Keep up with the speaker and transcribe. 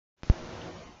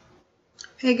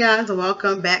Hey guys,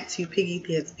 welcome back to Piggy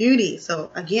Pigs Beauty. So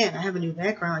again, I have a new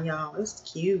background, y'all. It's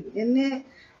cute, isn't it?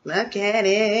 Look at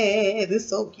it. It's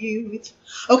so cute.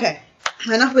 Okay,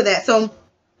 enough with that. So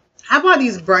I bought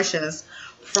these brushes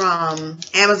from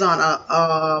Amazon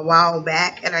a while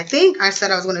back, and I think I said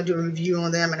I was going to do a review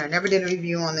on them, and I never did a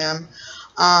review on them.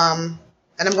 And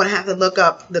I'm going to have to look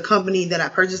up the company that I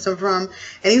purchased them from.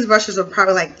 And these brushes are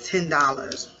probably like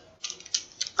 $10.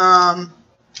 And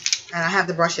I have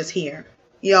the brushes here.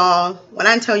 Y'all, when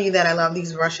I tell you that I love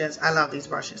these brushes, I love these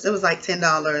brushes. It was like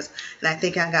 $10, and I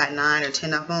think I got 9 or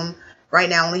 10 of them. Right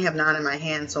now, I only have 9 in my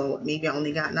hand, so maybe I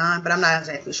only got 9, but I'm not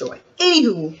exactly sure.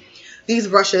 Anywho, these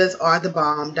brushes are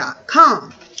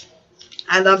thebomb.com.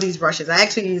 I love these brushes. I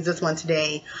actually used this one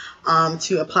today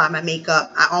to apply my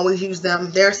makeup. I always use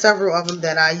them. There are several of them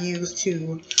that I use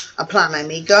to apply my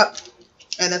makeup,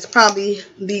 and it's probably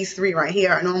these 3 right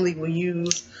here I normally will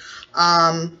use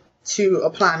to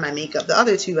apply my makeup. The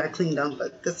other 2 I cleaned them,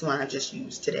 but this one I just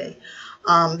used today.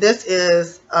 This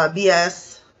is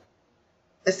BS.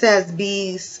 It says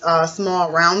B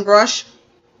small round brush,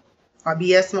 or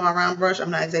BS small round brush. I'm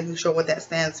not exactly sure what that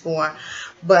stands for,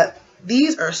 but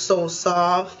these are so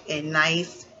soft and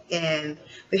nice, and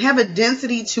they have a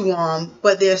density to them,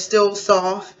 but they're still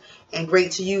soft and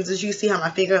great to use. As you see how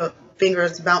my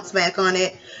fingers bounce back on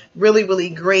it, really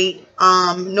great.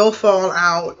 No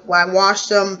fallout. When I washed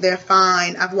them, they're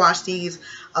fine. I've washed these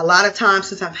a lot of times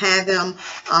since I've had them.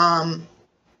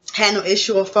 Had no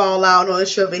issue of fallout, no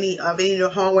issue of any of the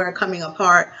hardware coming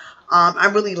apart. I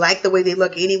really like the way they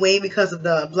look anyway because of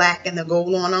the black and the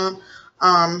gold on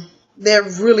them. They're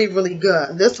really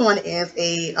good. This one is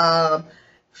a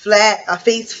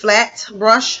face flat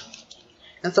brush,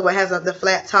 and so it has the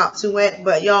flat top to it.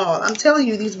 But y'all, I'm telling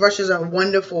you, these brushes are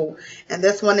wonderful. And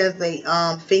this one is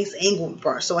a face angled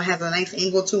brush, so it has a nice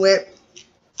angle to it.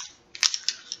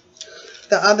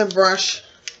 The other brush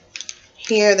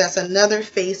here, that's another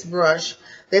face brush.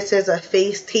 This is a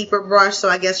face taper brush, so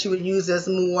I guess you would use this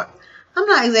more. I'm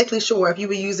not exactly sure if you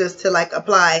would use this to like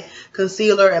apply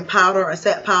concealer and powder or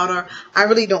set powder. I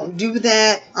really don't do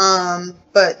that.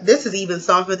 But this is even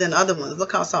softer than other ones.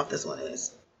 Look how soft this one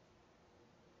is.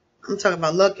 I'm talking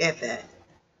about, look at that.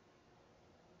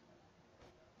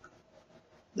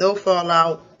 No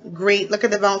fallout. Great. Look at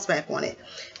the bounce back on it.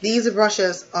 These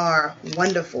brushes are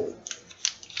wonderful.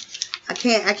 I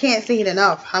can't say it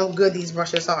enough how good these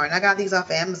brushes are. And I got these off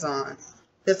Amazon.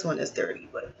 This one is dirty,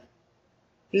 but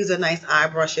these are nice eye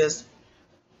brushes.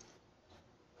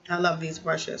 I love these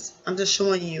brushes. I'm just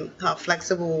showing you how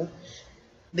flexible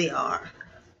they are.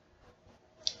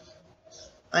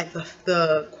 Like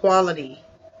the quality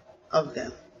of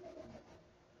them.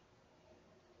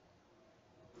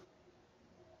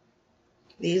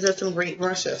 These are some great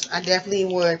brushes. I definitely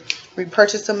would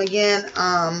repurchase them again.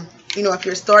 You know, if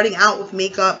you're starting out with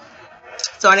makeup,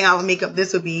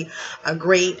 this would be a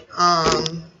great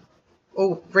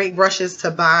great brushes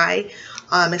to buy,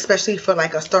 especially for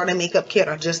like a starter makeup kit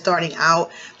or just starting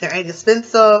out. They're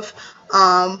inexpensive.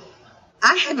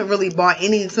 I haven't really bought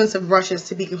any expensive brushes,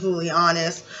 to be completely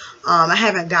honest. I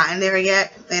haven't gotten there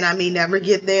yet, and I may never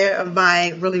get there of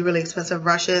buying really expensive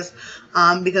brushes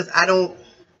because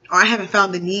I haven't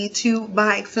found the need to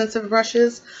buy expensive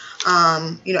brushes.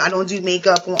 You know, I don't do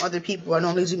makeup on other people. I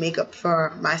normally do makeup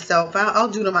for myself. I'll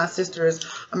do to my sisters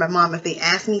or my mom if they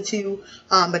ask me to,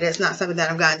 but it's not something that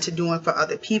I've gotten to doing for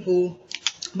other people.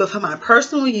 But for my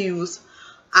personal use,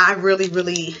 I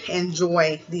really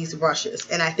enjoy these brushes,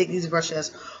 and I think these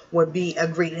brushes would be a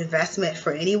great investment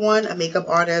for anyone, a makeup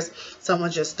artist,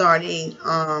 someone just starting.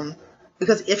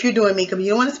 Because if you're doing makeup, you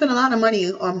don't want to spend a lot of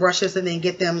money on brushes and then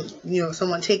get them, you know,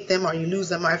 someone take them or you lose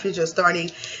them. Or if you're just starting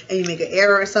and you make an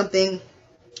error or something,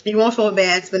 you won't feel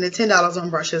bad spending $10 on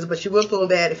brushes, but you will feel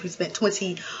bad if you spent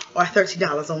 $20 or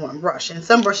 $30 on one brush. And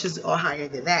some brushes are higher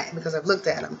than that because I've looked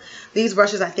at them. These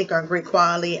brushes I think are great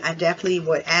quality. I definitely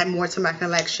would add more to my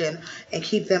collection and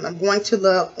keep them. I'm going to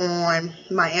look on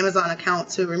my Amazon account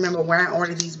to remember where I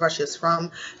ordered these brushes from.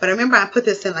 But I remember I put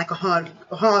this in like a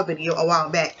haul video a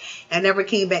while back and never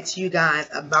came back to you guys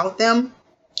about them.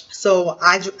 So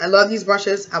I love these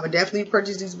brushes. I would definitely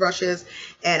purchase these brushes,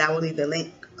 and I will leave the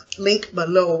link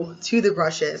below to the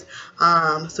brushes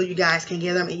so you guys can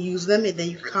get them and use them, and then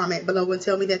you can comment below and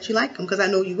tell me that you like them, because I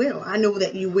know you will. I know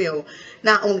that you will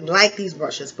not only like these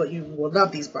brushes, but you will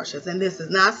love these brushes. And this is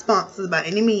not sponsored by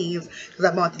any means, because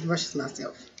I bought these brushes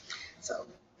myself. So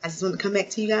I just want to come back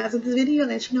to you guys with this video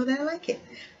and let you know that I like it.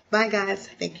 Bye guys.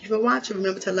 Thank you for watching.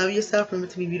 Remember to love yourself.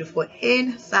 Remember to be beautiful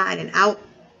inside and out.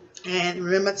 And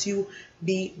remember to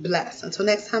be blessed. Until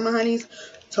next time, my honeys.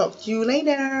 Talk to you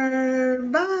later.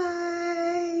 Bye.